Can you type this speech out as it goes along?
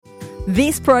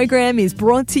This program is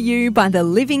brought to you by the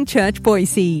Living Church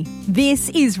Boise. This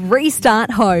is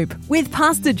Restart Hope with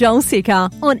Pastor Joel Sicker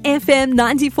on FM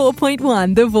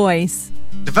 94.1 The Voice.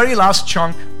 The very last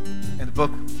chunk in the book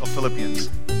of Philippians.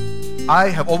 I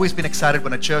have always been excited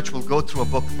when a church will go through a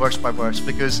book verse by verse,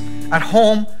 because at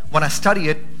home, when I study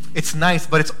it, it's nice,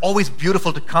 but it's always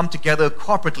beautiful to come together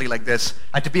corporately like this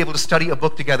and to be able to study a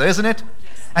book together, isn't it?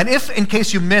 Yes. And if, in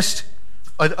case you missed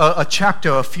a chapter,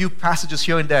 a few passages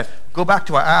here and there, go back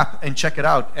to our app and check it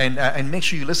out, and make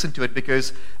sure you listen to it,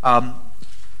 because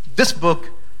this book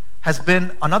has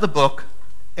been another book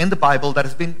in the Bible that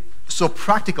has been so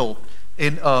practical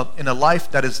in a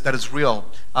life that is real.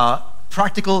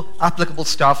 Practical, applicable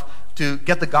stuff to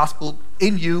get the gospel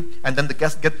in you, and then to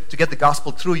get the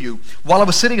gospel through you. While I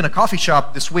was sitting in a coffee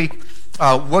shop this week,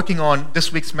 working on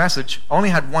this week's message, I only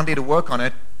had one day to work on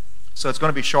it, so it's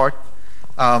going to be short.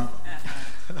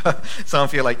 Some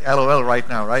of you are like, LOL right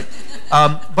now, right?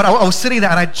 But I was sitting there,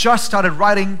 and I just started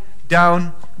writing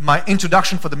down my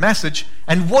introduction for the message,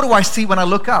 and what do I see when I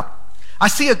look up? I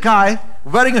see a guy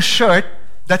wearing a shirt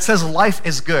that says, "Life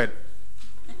is good."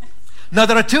 Now,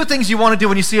 there are two things you want to do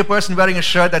when you see a person wearing a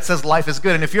shirt that says life is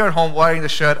good. And if you're at home wearing the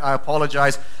shirt, I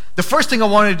apologize. The first thing I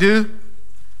wanted to do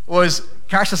was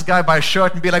catch this guy by a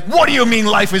shirt and be like, "What do you mean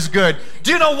life is good?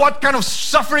 Do you know what kind of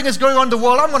suffering is going on in the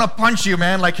world? I'm going to punch you,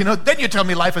 man." Then you tell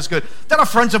me life is good. There are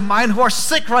friends of mine who are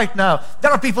sick right now.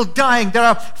 There are people dying. There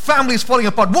are families falling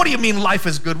apart. What do you mean life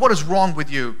is good? What is wrong with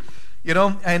you?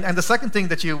 And the second thing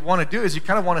that you want to do is you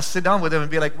kind of want to sit down with them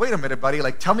and be like, "Wait a minute, buddy,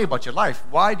 tell me about your life.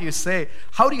 How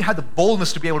do you have the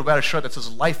boldness to be able to wear a shirt that says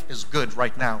life is good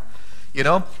right now?"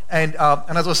 And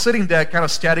as I was sitting there kind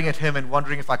of staring at him and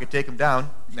wondering if I could take him down.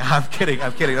 No, I'm kidding.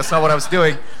 That's not what I was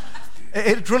doing.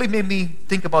 It really made me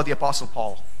think about the Apostle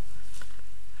Paul.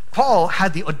 Paul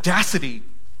had the audacity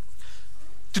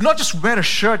to not just wear a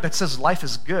shirt that says life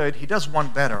is good, he does one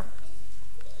better.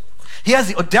 He has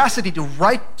the audacity to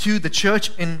write to the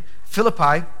church in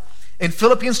Philippi in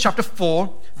Philippians chapter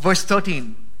 4, verse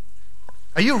 13.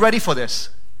 Are you ready for this?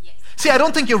 Yes. See, I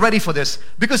don't think you're ready for this,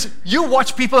 because you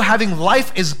watch people having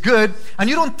life is good, and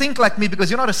you don't think like me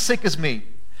because you're not as sick as me.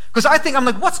 Because I'm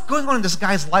like, what's going on in this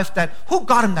guy's life? Who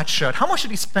got him that shirt? How much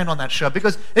did he spend on that shirt?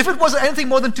 Because if it was anything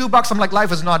more than $2, I'm like,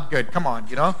 life is not good. Come on,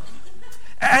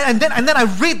 And then I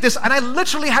read this, and I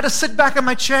literally had to sit back in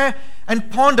my chair and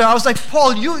ponder. I was like,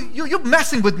 "Paul, you're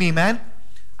messing with me, man."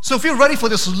 So if you're ready for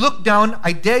this, look down.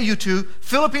 I dare you to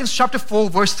Philippians chapter 4,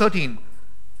 verse 13.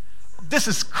 This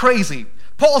is crazy.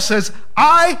 Paul says,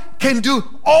 "I can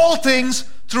do all things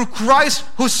through Christ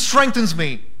who strengthens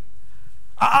me."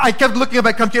 I kept looking at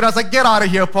my computer. I was like, "Get out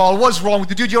of here, Paul. What's wrong with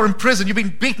you? Dude, you're in prison. You've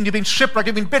been beaten. You've been shipwrecked.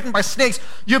 You've been bitten by snakes.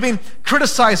 You've been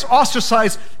criticized,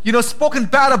 ostracized, spoken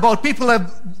bad about. People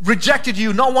have rejected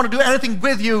you, not want to do anything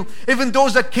with you. Even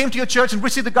those that came to your church and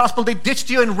received the gospel, they ditched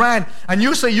you and ran. And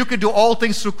you say you can do all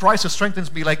things through Christ who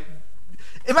strengthens me."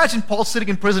 Imagine Paul sitting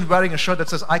in prison wearing a shirt that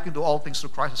says, "I can do all things through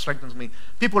Christ who strengthens me."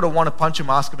 People don't want to punch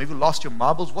him, ask him, "Have you lost your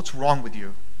marbles? What's wrong with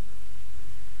you?"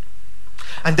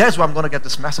 And there's where I'm going to get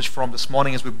this message from this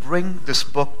morning as we bring this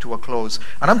book to a close.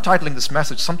 And I'm titling this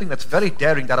message something that's very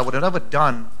daring that I would have never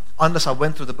done unless I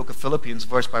went through the book of Philippians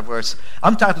verse by verse.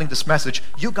 I'm titling this message,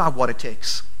 "You Got What It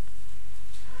Takes."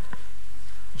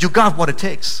 You got what it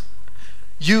takes.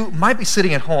 You might be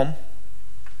sitting at home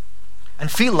and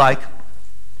feel like,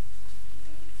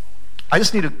 "I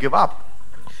just need to give up."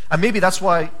 And maybe that's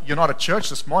why you're not at church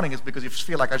this morning, is because you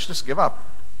feel like, "I should just give up."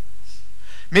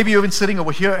 Maybe you've been sitting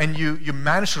over here and you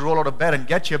managed to roll out of bed and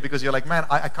get here because you're like, "Man,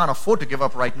 I can't afford to give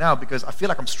up right now because I feel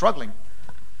like I'm struggling."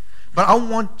 But I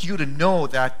want you to know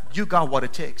that you got what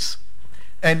it takes.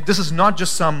 And this is not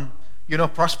just some,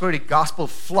 prosperity gospel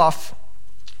fluff.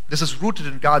 This is rooted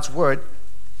in God's word.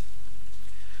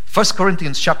 1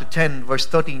 Corinthians chapter 10, verse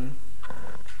 13.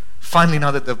 Finally,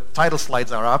 now that the title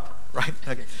slides are up, right?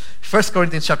 Okay. 1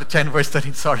 Corinthians chapter 10, verse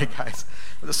 13. Sorry, guys.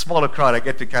 With a smaller crowd, I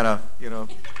get to kind of,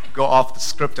 go off the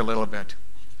script a little bit.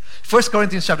 1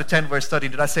 Corinthians chapter 10, verse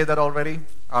 13. Did I say that already?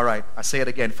 All right, I say it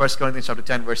again. 1 Corinthians chapter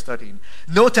 10, verse 13.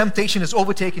 "No temptation has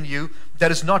overtaken you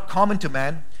that is not common to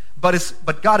man,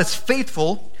 but God is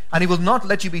faithful, and he will not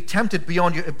let you be tempted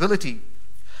beyond your ability.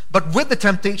 But with the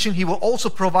temptation, he will also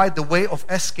provide the way of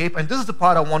escape." And this is the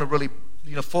part I want to really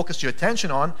focus your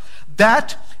attention on,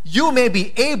 "that you may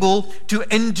be able to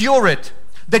endure it."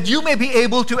 That you may be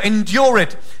able to endure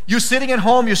it. You're sitting at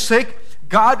home, you're sick.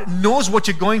 God knows what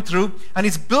you're going through, and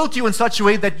he's built you in such a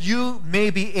way that you may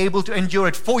be able to endure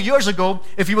it. 4 years ago,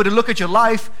 if you were to look at your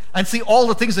life and see all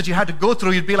the things that you had to go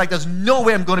through, you'd be like, "There's no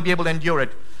way I'm going to be able to endure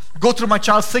it." Go through my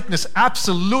child's sickness?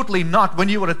 Absolutely not. When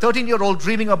you were a 13-year-old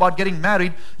dreaming about getting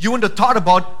married, you wouldn't have thought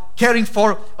about caring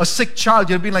for a sick child.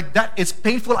 You'll be like, that is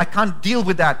painful. I can't deal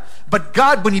with that. But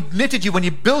God, when He knitted you, when He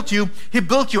built you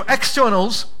your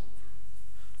externals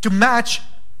to match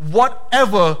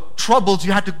whatever troubles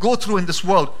you had to go through in this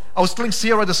world. I was telling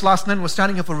Sierra this last night, we were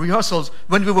standing here for rehearsals.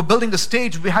 When we were building the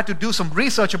stage, we had to do some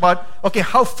research about, okay,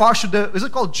 how far should is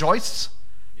it called joists?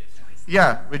 Yes.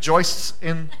 Yeah, with joists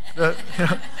in the,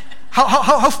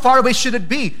 how far away should it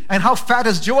be? And how fat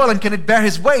is Joel and can it bear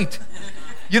his weight?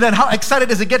 And how excited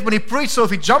does he get when he preaches? So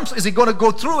if he jumps, is he going to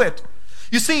go through it?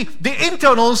 You see, the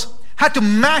internals had to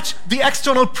match the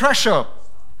external pressure.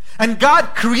 And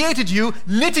God created you,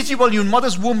 knitted you while you were in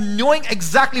mother's womb, knowing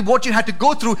exactly what you had to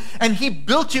go through, and He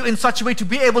built you in such a way to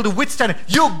be able to withstand it.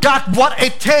 You got what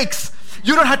it takes.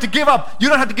 You don't have to give up. You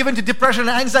don't have to give in to depression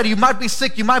and anxiety. You might be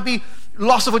sick. You might be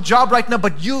loss of a job right now,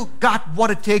 but you got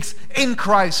what it takes in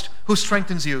Christ who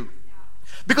strengthens you.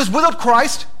 Because without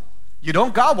Christ, you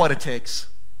don't got what it takes.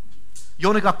 You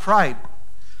only got pride.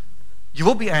 You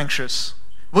will be anxious.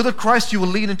 Without Christ, you will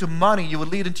lead into money, you will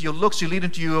lead into your looks, you lead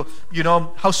into your,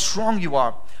 how strong you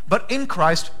are. But in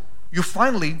Christ, you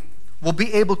finally will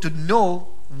be able to know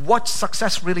what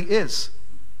success really is.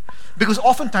 Because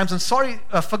oftentimes, and sorry,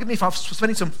 forgive me if I'm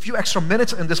spending some few extra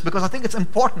minutes in this because I think it's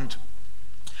important.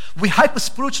 We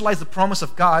hyper-spiritualize the promise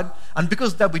of God, and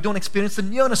because of that, we don't experience the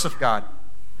nearness of God.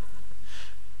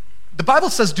 The Bible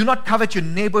says, do not covet your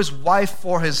neighbor's wife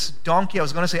for his donkey. I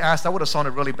was going to say ass. That would have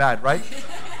sounded really bad, right?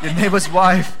 Your neighbor's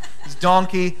wife, his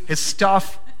donkey, his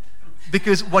stuff.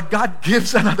 Because what God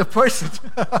gives another person.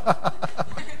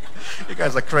 You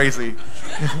guys are crazy.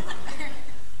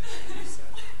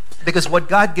 Because what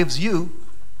God gives you,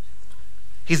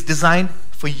 He's designed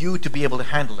for you to be able to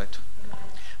handle it.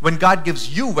 When God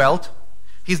gives you wealth,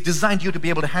 He's designed you to be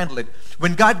able to handle it.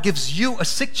 When God gives you a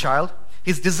sick child,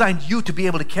 He's designed you to be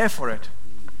able to care for it.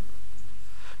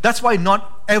 That's why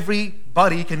not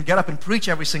everybody can get up and preach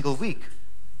every single week.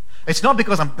 It's not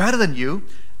because I'm better than you.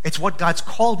 It's what God's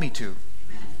called me to.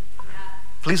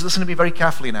 Please listen to me very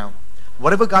carefully now.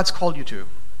 Whatever God's called you to,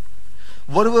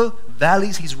 whatever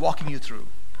valleys He's walking you through,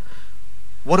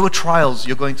 whatever trials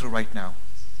you're going through right now,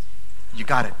 you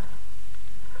got it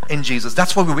in Jesus.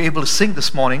 That's why we were able to sing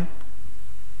this morning.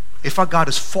 If our God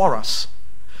is for us,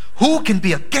 who can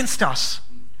be against us?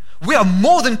 We are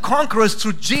more than conquerors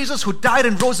through Jesus who died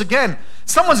and rose again.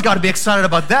 Someone's got to be excited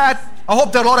about that. I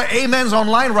hope there are a lot of amens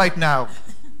online right now.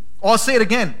 Or say it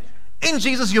again. In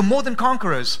Jesus, you're more than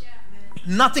conquerors.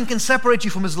 Nothing can separate you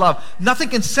from His love. Nothing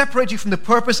can separate you from the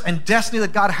purpose and destiny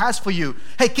that God has for you.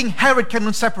 Hey, King Herod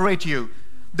cannot separate you.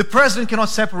 The president cannot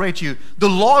separate you. The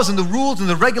laws and the rules and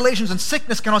the regulations and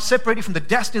sickness cannot separate you from the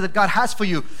destiny that God has for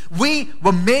you. We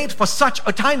were made for such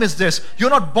a time as this. You're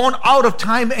not born out of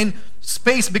time and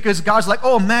space because God's like,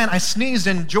 oh man, I sneezed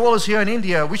and Joel is here in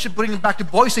India. We should bring him back to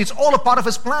Boise. It's all a part of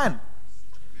His plan.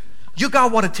 You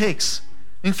got what it takes.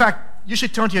 In fact, you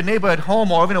should turn to your neighbor at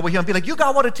home or even over here and be like, you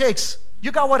got what it takes.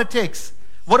 You got what it takes.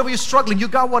 Whatever you're struggling, you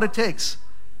got what it takes.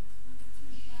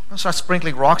 I'll start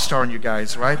sprinkling Rockstar on you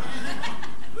guys, right?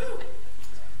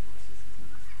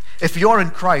 If you're in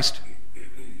Christ,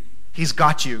 He's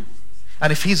got you.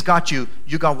 And if He's got you,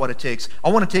 you got what it takes.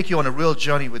 I want to take you on a real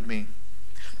journey with me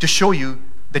to show you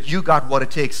that you got what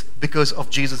it takes because of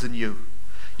Jesus in you.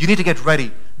 You need to get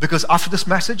ready because after this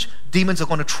message, demons are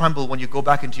going to tremble when you go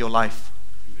back into your life.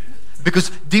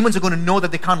 Because demons are going to know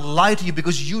that they can't lie to you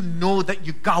because you know that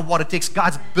you got what it takes.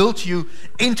 God's built you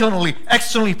internally,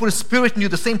 externally, put a spirit in you.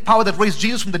 The same power that raised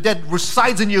Jesus from the dead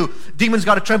resides in you. Demons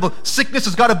got to tremble. Sickness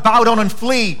has got to bow down and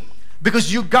flee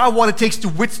because you got what it takes to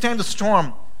withstand the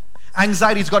storm.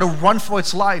 Anxiety's got to run for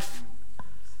its life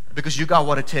because you got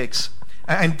what it takes.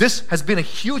 And this has been a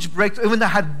huge breakthrough. Even though I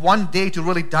had one day to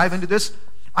really dive into this,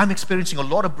 I'm experiencing a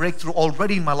lot of breakthrough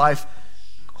already in my life,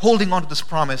 holding on to this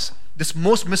promise. This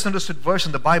most misunderstood verse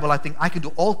in the Bible, I think I can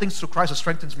do all things through Christ who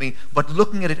strengthens me, but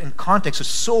looking at it in context is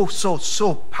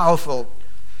so powerful.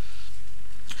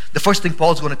 The first thing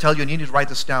Paul's going to tell you, and you need to write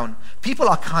this down, people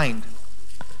are kind.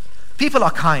 People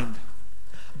are kind.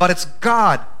 But it's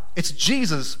God, it's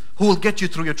Jesus who will get you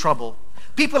through your trouble.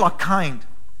 People are kind.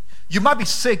 You might be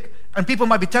sick, and people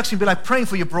might be texting, be like, praying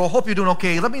for you, bro. Hope you're doing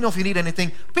okay. Let me know if you need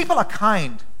anything. People are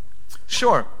kind.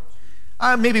 Sure.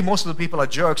 Maybe most of the people are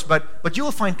jerks, but you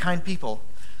will find kind people.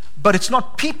 But it's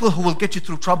not people who will get you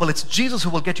through trouble. It's Jesus who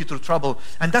will get you through trouble.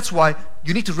 And that's why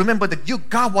you need to remember that you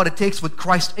got what it takes with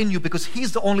Christ in you because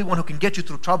He's the only one who can get you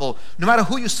through trouble. No matter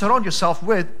who you surround yourself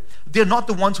with, they're not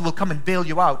the ones who will come and bail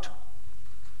you out.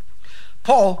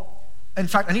 Paul, in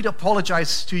fact, I need to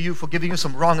apologize to you for giving you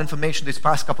some wrong information these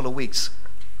past couple of weeks.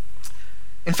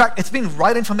 In fact, it's been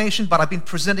right information, but I've been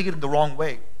presenting it in the wrong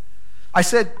way. I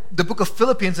said the book of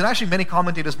Philippians, and actually many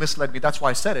commentators misled me. That's why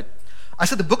I said it. I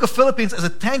said the book of Philippians is a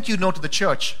thank you note to the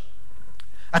church.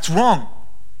 That's wrong.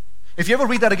 If you ever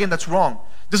read that again, that's wrong.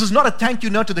 This is not a thank you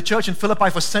note to the church in Philippi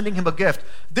for sending him a gift.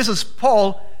 This is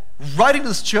Paul writing to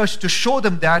this church to show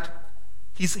them that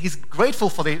he's grateful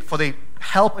for the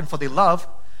help and for the love,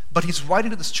 but he's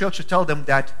writing to this church to tell them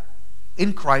that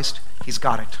in Christ, he's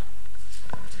got it.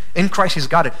 In Christ, he's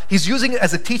got it. He's using it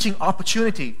as a teaching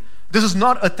opportunity. This is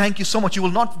not a thank you so much. You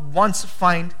will not once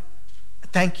find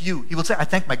thank you. He will say, I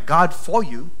thank my God for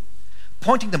you,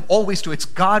 pointing them always to it's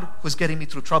God who's getting me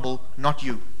through trouble, not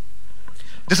you.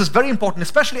 This is very important,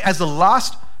 especially as the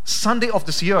last Sunday of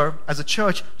this year as a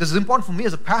church. This is important for me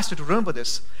as a pastor to remember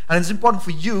this. And it's important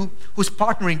for you who's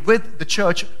partnering with the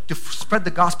church to spread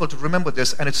the gospel to remember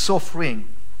this. And it's so freeing.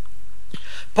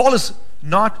 Paul is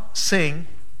not saying,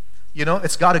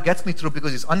 it's God who gets me through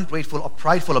because he's ungrateful or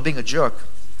prideful or being a jerk.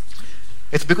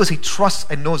 It's because he trusts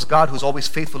and knows God who's always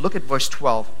faithful. Look at verse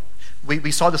 12.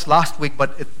 We saw this last week,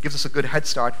 but it gives us a good head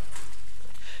start.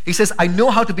 He says, I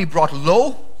know how to be brought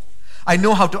low. I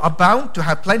know how to abound, to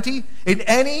have plenty. In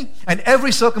any and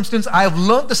every circumstance, I have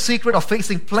learned the secret of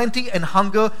facing plenty and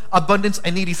hunger, abundance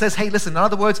and need. He says, hey, listen, in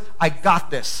other words, I got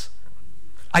this.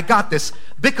 I got this.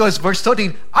 Because, verse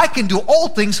 13, I can do all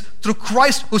things through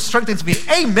Christ who strengthens me.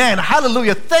 Amen.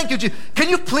 Hallelujah. Thank you, Jesus. Can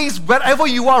you please, wherever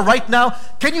you are right now,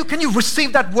 can you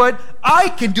receive that word? I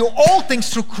can do all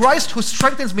things through Christ who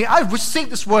strengthens me. I've received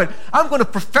this word. I'm going to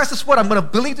profess this word. I'm going to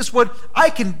believe this word. I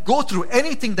can go through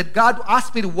anything that God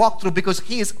asked me to walk through because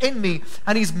he is in me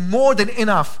and he's more than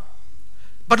enough.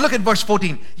 But look at verse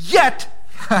 14. Yet,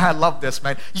 I love this,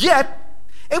 man. Yet,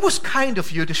 it was kind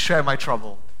of you to share my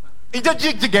trouble. You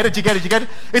get it?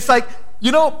 It's like,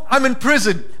 I'm in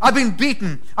prison. I've been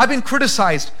beaten. I've been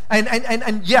criticized.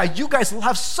 And yeah, you guys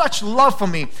have such love for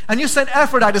me. And you sent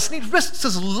Epaphroditus, and he risks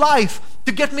his life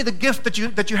to get me the gift that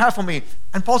you have for me.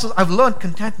 And Paul says, I've learned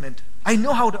contentment. I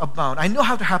know how to abound. I know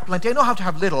how to have plenty. I know how to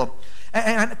have little.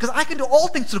 And because I can do all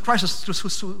things through Christ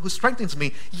who strengthens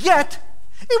me. Yet,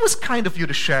 it was kind of you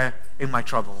to share in my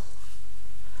trouble.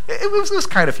 It was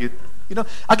kind of you.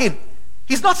 Again,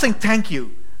 he's not saying thank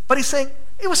you. But he's saying,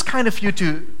 it was kind of you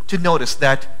to notice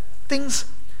that things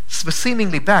were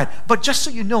seemingly bad. But just so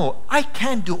you know, I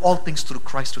can do all things through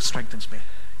Christ who strengthens me.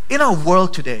 In our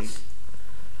world today,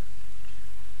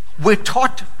 we're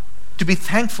taught to be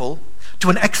thankful to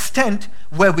an extent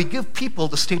where we give people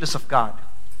the status of God.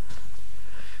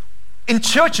 In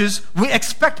churches, we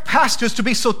expect pastors to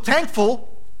be so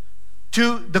thankful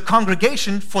to the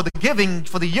congregation for the giving,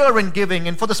 for the year-end giving,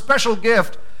 and for the special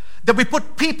gift, that we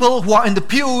put people who are in the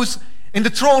pews in the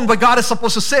throne where God is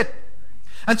supposed to sit.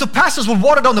 And so pastors will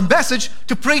water down the message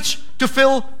to preach to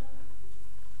fill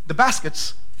the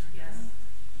baskets. Yes.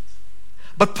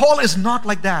 But Paul is not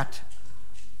like that.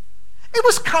 It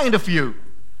was kind of you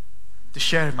to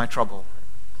share in my trouble.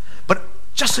 But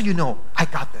just so you know, I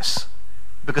got this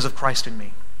because of Christ in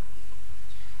me.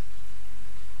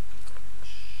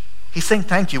 He's saying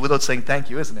thank you without saying thank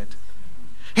you, isn't it?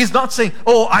 He's not saying,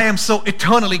 oh, I am so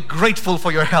eternally grateful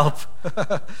for your help.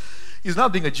 He's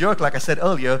not being a jerk, like I said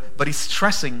earlier, but he's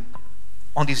stressing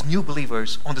on these new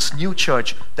believers, on this new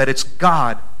church, that it's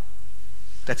God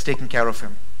that's taking care of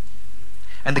him.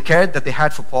 And the care that they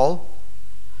had for Paul,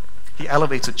 he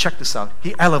elevates it. Check this out.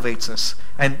 He elevates us.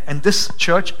 And this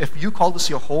church, if you call this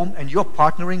your home and you're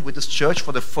partnering with this church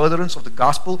for the furtherance of the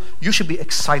gospel, you should be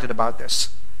excited about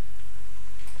this.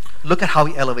 Look at how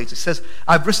he elevates. It says,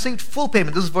 I've received full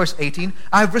payment. This is verse 18.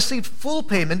 I've received full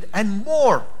payment and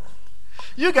more.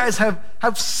 You guys have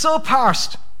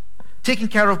surpassed taking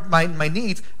care of my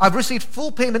needs. I've received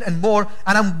full payment and more,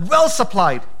 and I'm well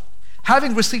supplied.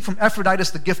 Having received from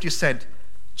Epaphroditus the gift you sent.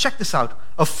 Check this out.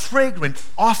 A fragrant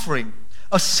offering,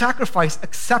 a sacrifice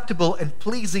acceptable and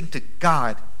pleasing to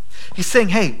God. He's saying,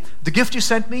 hey, the gift you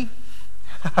sent me,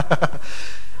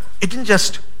 it didn't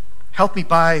just help me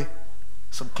buy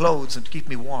some clothes and to keep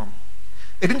me warm.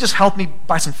 It didn't just help me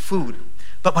buy some food,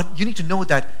 but you need to know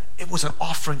that it was an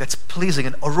offering that's pleasing,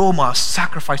 an aroma, a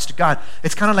sacrifice to God.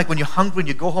 It's kind of like when you're hungry and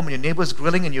you go home and your neighbor's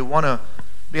grilling and you want to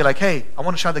be like, hey, I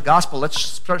want to share the gospel.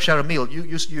 Let's share a meal.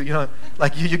 You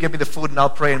give me the food and I'll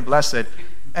pray and bless it.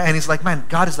 And he's like, man,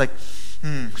 God is like,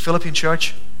 Philippine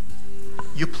church,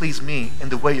 you please me in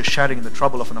the way you're sharing in the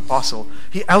trouble of an apostle.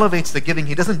 He elevates the giving.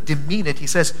 He doesn't demean it. He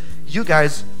says, you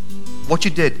guys, what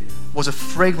you did was a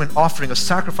fragrant offering, a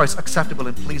sacrifice acceptable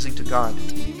and pleasing to God.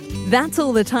 That's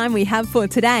all the time we have for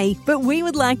today, but we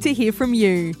would like to hear from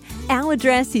you. Our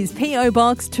address is P.O.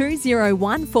 Box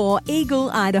 2014, Eagle,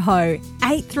 Idaho,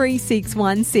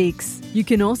 83616. You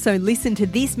can also listen to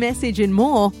this message and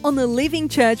more on the Living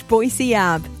Church Boise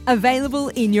app, available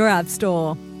in your App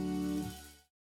Store.